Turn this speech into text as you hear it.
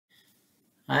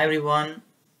Hi everyone,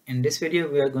 in this video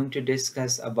we are going to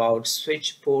discuss about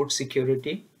switch port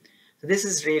security. So this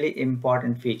is really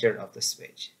important feature of the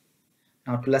switch.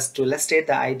 Now to illustrate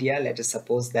the idea, let us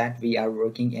suppose that we are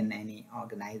working in any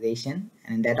organization,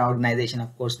 and in that organization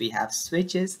of course we have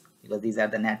switches because these are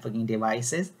the networking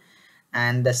devices,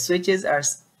 and the switches are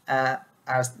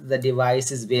the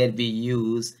devices where we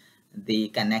use the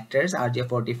connectors,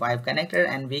 RJ45 connector,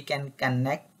 and we can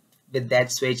connect with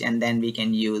that switch, and then we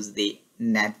can use the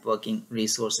networking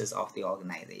resources of the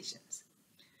organizations.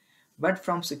 But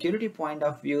from security point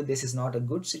of view, this is not a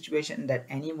good situation that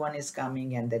anyone is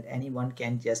coming and that anyone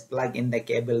can just plug in the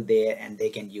cable there and they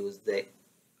can use the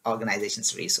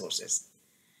organization's resources.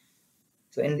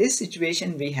 So in this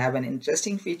situation, we have an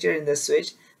interesting feature in the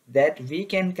switch that we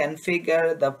can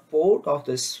configure the port of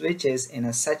the switches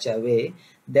in such a way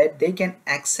that they can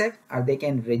accept or they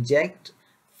can reject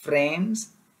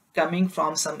frames coming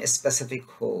from some specific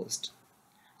host.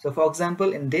 So for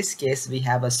example, in this case, we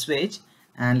have a switch,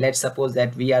 and let's suppose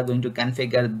that we are going to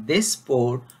configure this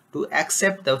port to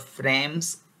accept the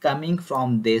frames coming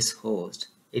from this host.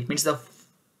 It means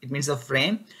the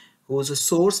frame whose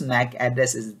source MAC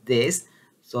address is this.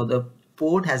 So the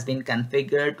port has been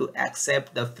configured to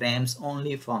accept the frames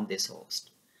only from this host.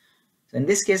 So in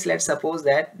this case, let's suppose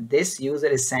that this user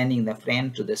is sending the frame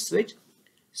to the switch.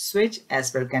 Switch, as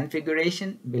per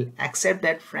configuration, will accept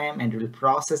that frame and will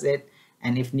process it,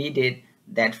 and if needed,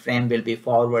 that frame will be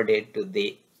forwarded to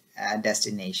the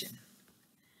destination.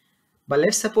 But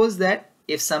let's suppose that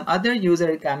if some other user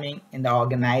is coming in the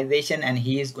organization and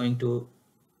he is going to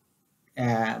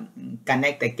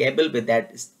connect the cable with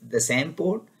the same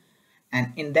port,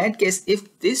 and in that case,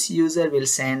 if this user will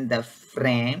send the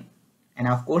frame, and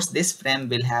of course this frame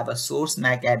will have a source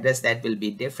MAC address that will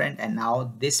be different, and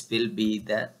now this will be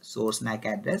the source MAC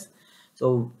address.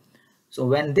 So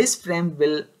when this frame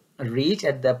will reach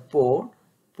at the port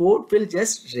will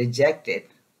just reject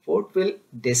it, port will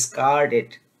discard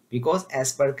it, because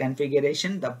as per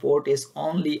configuration the port is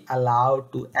only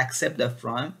allowed to accept the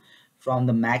frame from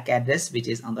the MAC address which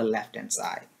is on the left hand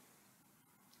side.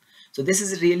 So this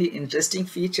is a really interesting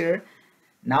feature.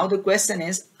 Now the question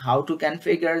is how to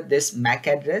configure this MAC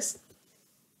address.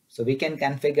 So we can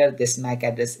configure this MAC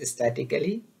address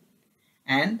statically,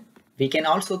 and we can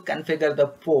also configure the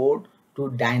port to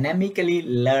dynamically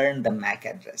learn the MAC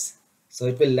address. So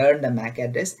it will learn the MAC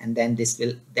address, and then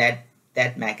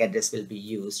that MAC address will be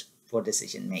used for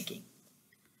decision making.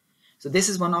 So this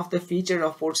is one of the features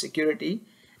of port security.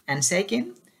 And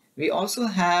second, we also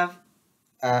have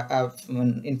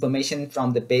information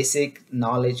from the basic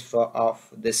knowledge of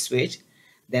the switch.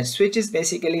 That switches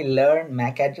basically learn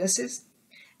MAC addresses,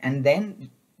 and then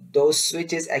those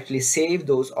switches actually save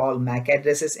those all MAC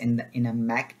addresses in a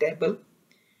MAC table,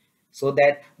 so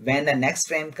that when the next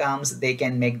frame comes, they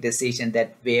can make decision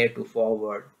that where to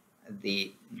forward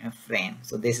the frame.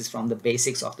 So this is from the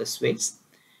basics of the switch.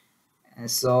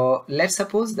 So let's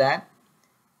suppose that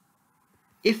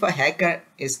if a hacker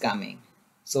is coming,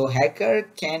 so hacker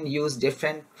can use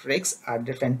different tricks or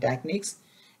different techniques,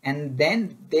 and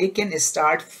then they can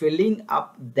start filling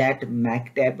up that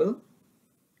MAC table.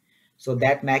 So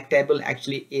that MAC table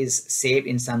actually is saved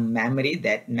in some memory.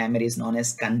 That memory is known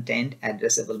as content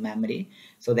addressable memory.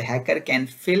 So the hacker can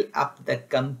fill up the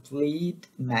complete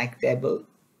MAC table,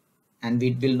 and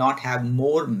we will not have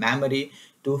more memory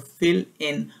to fill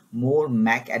in more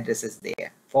MAC addresses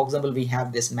there. For example, we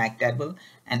have this MAC table,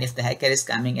 and if the hacker is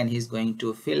coming and he's going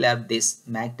to fill up this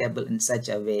MAC table in such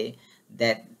a way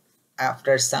that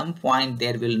after some point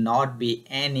there will not be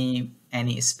any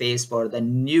space for the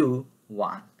new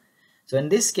one. So in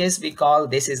this case, we call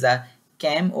this is a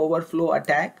CAM overflow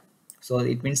attack. So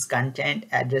it means content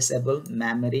addressable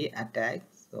memory attack.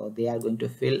 So they are going to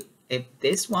fill up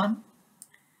this one,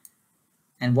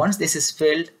 and once this is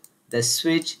filled, the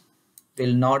switch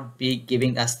will not be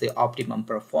giving us the optimum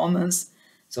performance.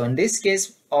 So in this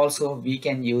case also we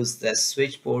can use the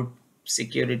switch port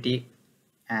security,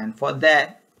 and for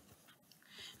that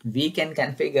we can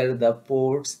configure the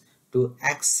ports to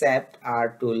accept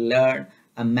or to learn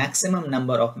a maximum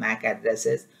number of MAC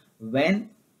addresses when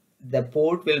the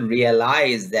port will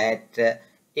realize that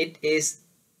it is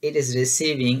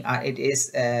receiving or it is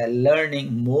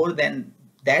learning more than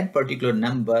that particular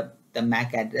number, the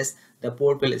MAC address, the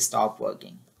port will stop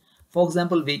working. For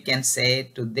example, we can say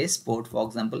to this port, for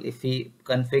example, if we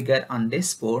configure on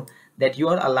this port that you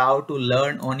are allowed to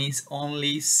learn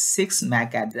only 6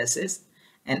 MAC addresses,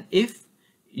 and if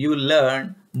you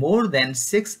learn more than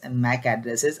 6 MAC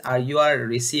addresses, or you are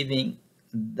receiving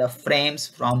the frames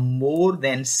from more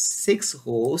than 6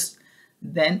 hosts,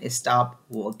 then stop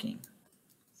working.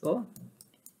 So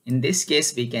In this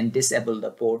case, we can disable the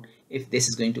port if this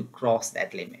is going to cross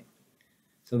that limit.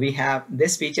 So we have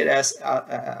this feature as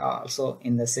also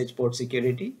in the switch port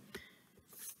security.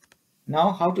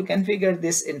 Now, how to configure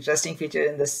this interesting feature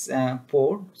in this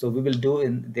port? So we will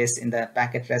do this in the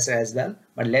packet tracer as well,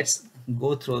 but let's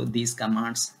go through these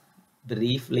commands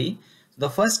briefly. The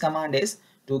first command is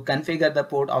to configure the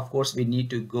port. Of course, we need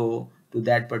to go to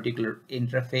that particular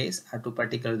interface or to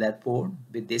particular that port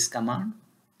with this command,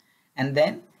 and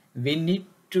then we need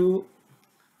to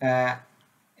uh,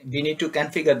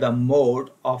 configure the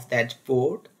mode of that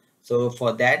port. So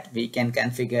for that, we can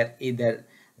configure either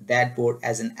that port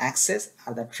as an access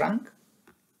or the trunk,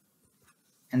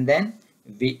 and then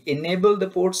we enable the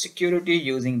port security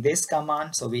using this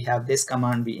command. So we have this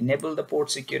command, we enable the port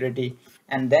security,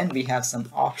 and then we have some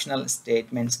optional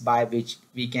statements by which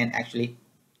we can actually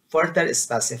further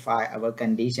specify our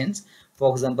conditions. For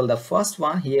example, the first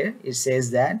one here, it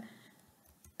says that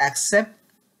accept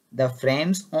the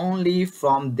frames only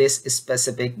from this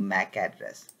specific MAC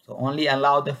address. So only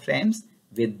allow the frames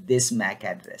with this MAC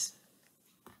address.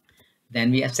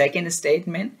 Then we have second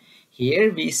statement.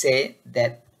 Here we say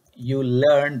that you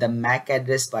learn the MAC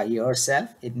address by yourself.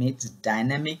 It means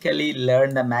dynamically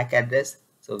learn the MAC address.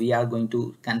 So we are going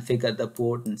to configure the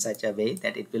port in such a way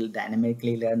that it will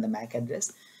dynamically learn the MAC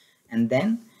address. And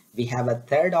then we have a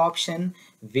third option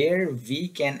where we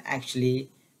can actually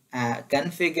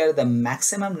configure the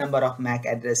maximum number of MAC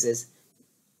addresses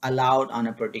allowed on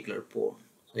a particular port.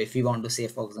 So if we want to say,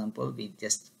 for example, we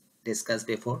just discussed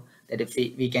before that if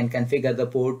we can configure the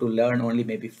port to learn only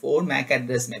maybe 4 MAC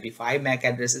addresses, maybe 5 MAC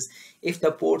addresses. If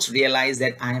the ports realize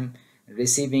that I'm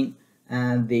receiving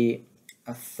the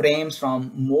frames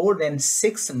from more than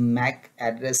 6 MAC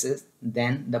addresses,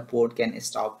 then the port can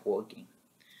stop working.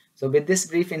 So with this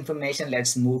brief information,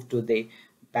 let's move to the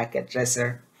packet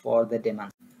tracer for the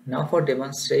demonstration. Now for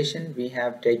demonstration, we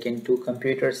have taken 2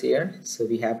 computers here. So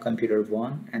we have computer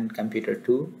 1 and computer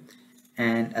 2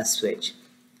 and a switch.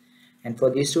 And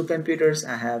for these 2 computers,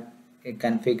 I have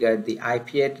configured the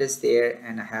IP address there,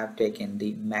 and I have taken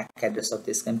the MAC address of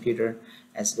this computer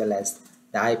as well as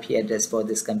the IP address for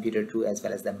this computer 2 as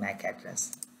well as the MAC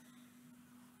address.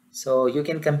 So you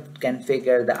can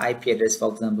configure the IP address, for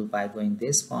example, by going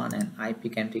this one and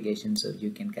IP configuration. So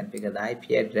you can configure the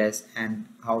IP address and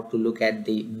how to look at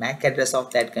the MAC address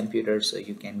of that computer. So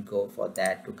you can go for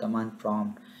that to command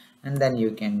prompt, and then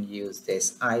you can use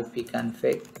this IP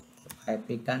config,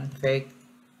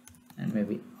 and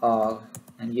maybe org,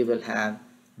 and you will have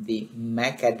the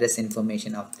MAC address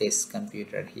information of this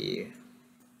computer here.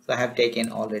 So I have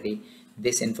taken already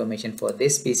this information for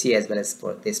this PC as well as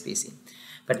for this PC.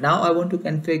 But now I want to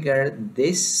configure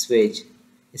this switch,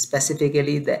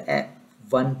 specifically the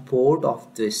one port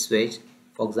of this switch.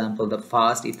 For example, the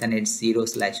fast Ethernet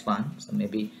 0/1. So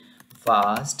maybe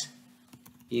fast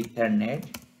Ethernet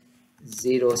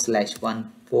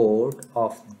 0/1 port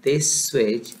of this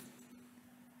switch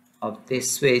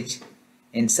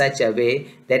in such a way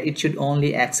that it should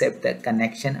only accept the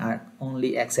connection or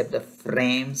only accept the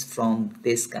frames from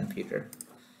this computer.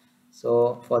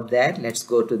 So for that, let's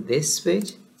go to this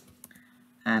switch,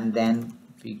 and then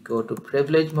we go to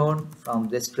privilege mode. From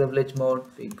this privilege mode,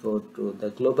 we go to the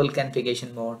global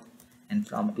configuration mode, and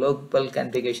from global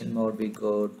configuration mode, we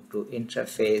go to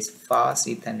interface fast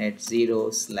Ethernet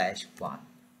 0/1.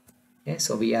 Okay,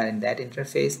 so we are in that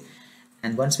interface,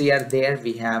 and once we are there,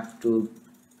 we have to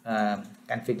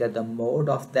configure the mode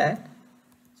of that.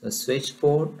 So switch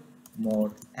port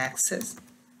mode access,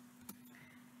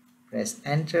 press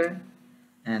enter,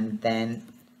 and then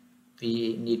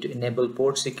we need to enable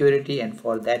port security, and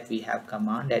for that we have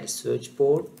command that is switch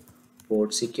port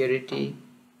security,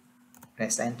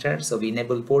 press enter. So we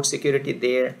enable port security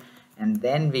there, and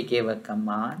then we give a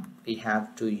command. We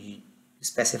have to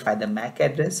specify the MAC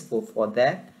address. For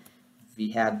that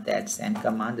we have that same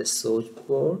command, the switch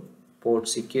port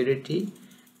security,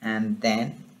 and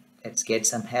then let's get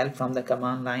some help from the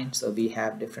command line. So we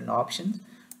have different options.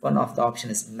 One of the option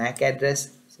is MAC address,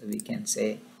 so we can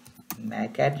say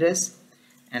MAC address,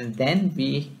 and then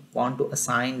we want to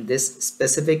assign this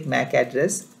specific MAC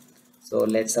address. So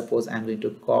let's suppose I'm going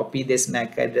to copy this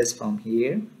MAC address from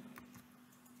here,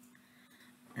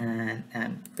 and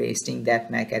I'm pasting that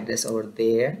MAC address over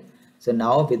there. So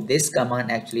now with this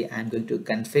command, actually I'm going to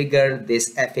configure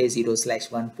this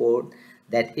FA0/1 port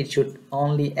that it should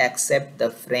only accept the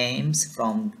frames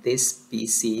from this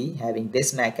PC having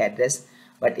this MAC address,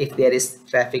 but if there is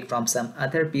traffic from some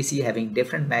other PC having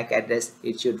different MAC address,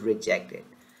 it should reject it.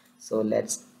 So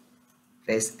let's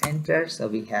press enter. So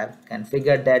we have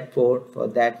configured that port for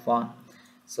that one.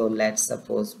 So let's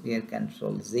suppose we are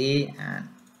Control Z, and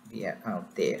we are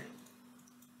out there.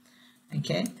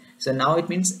 Okay, so now it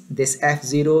means this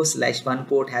F0/1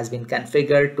 port has been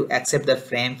configured to accept the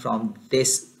frame from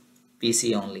this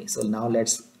PC only. So now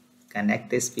let's connect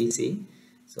this PC.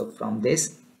 So from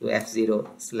this to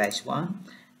F0/1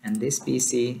 and this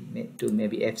PC to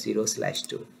maybe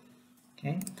F0/2.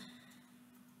 Okay,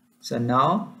 so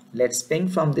now let's ping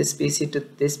from this PC to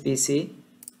this PC.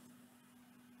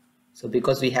 So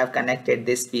because we have connected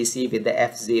this PC with the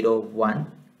F01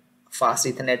 fast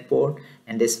Ethernet port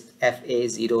and this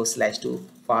FA0/2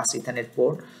 fast Ethernet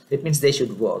port, it means they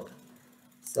should work.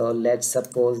 So let's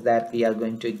suppose that we are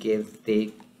going to give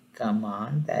the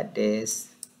command that is,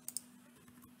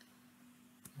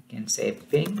 you can say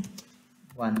ping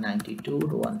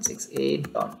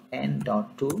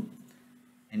 192.168.10.2,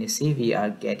 and you see we are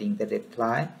getting the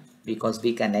reply because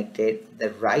we connected the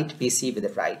right PC with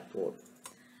the right port.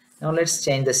 Now let's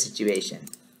change the situation.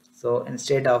 So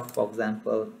instead of, for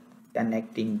example,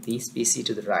 connecting these PC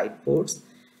to the right ports,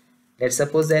 let's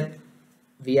suppose that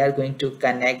we are going to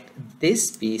connect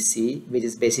this PC, which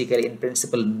is basically in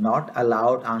principle not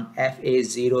allowed on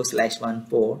FA0/1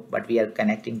 port, but we are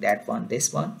connecting that one,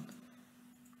 this one,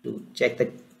 to check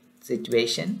the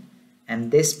situation,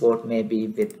 and this port may be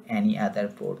with any other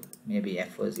port, maybe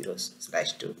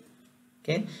F0/2.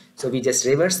 Okay, so we just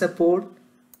reverse the port.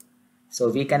 So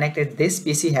we connected this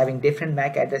PC having different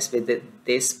MAC address with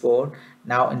this port.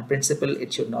 Now in principle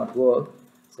it should not work.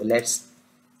 So let's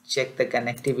check the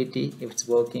connectivity if it's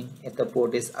working, if the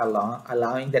port is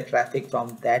allowing the traffic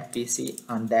from that PC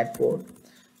on that port.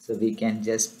 So we can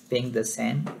just ping the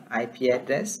same IP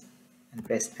address and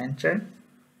press enter,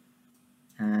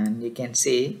 and you can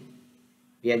see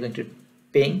we are going to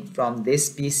ping from this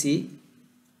PC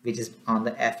which is on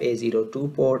the FA02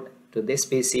 port to this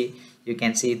PC. You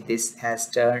can see this has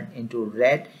turned into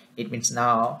red. It means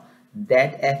now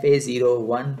that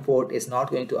FA01 port is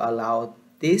not going to allow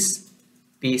this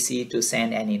PC to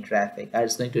send any traffic, or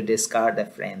it's going to discard the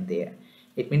frame there.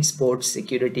 It means port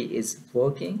security is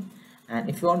working. And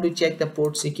if you want to check the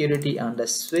port security on the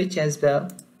switch as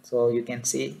well, so you can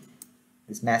see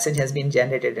this message has been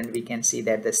generated and we can see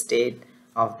that the state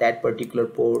of that particular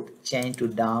port changed to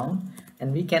down.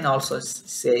 And we can also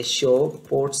say show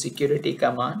port security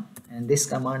command, and this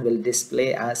command will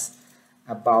display us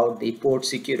about the port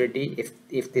security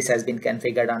if this has been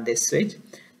configured on this switch.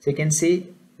 So you can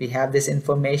see we have this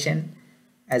information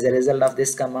as a result of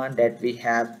this command that we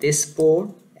have this port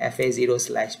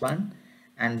FA0/1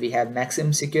 and we have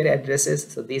maximum secure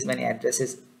addresses. So these many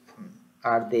addresses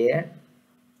are there.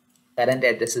 Current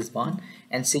address is 1,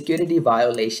 and security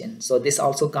violation. So this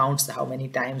also counts how many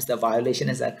times the violation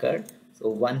has occurred. So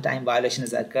one time violation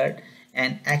has occurred,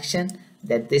 and action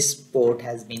that this port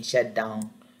has been shut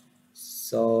down.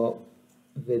 So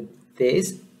with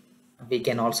this we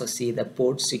can also see the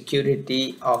port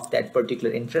security of that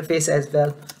particular interface as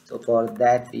well. So for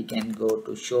that we can go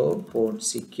to show port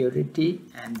security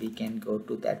and we can go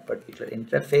to that particular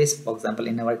interface. For example,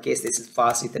 in our case this is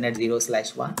fast Ethernet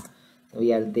 0/1. So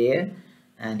we are there,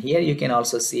 and here you can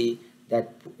also see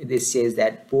that this says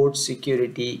that port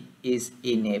security is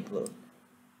enabled.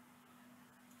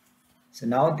 So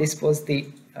now this was the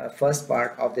first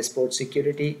part of this port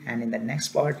security, and in the next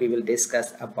part we will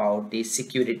discuss about the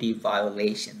security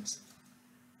violations.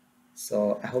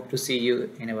 So I hope to see you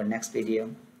in our next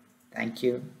video. Thank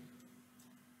you.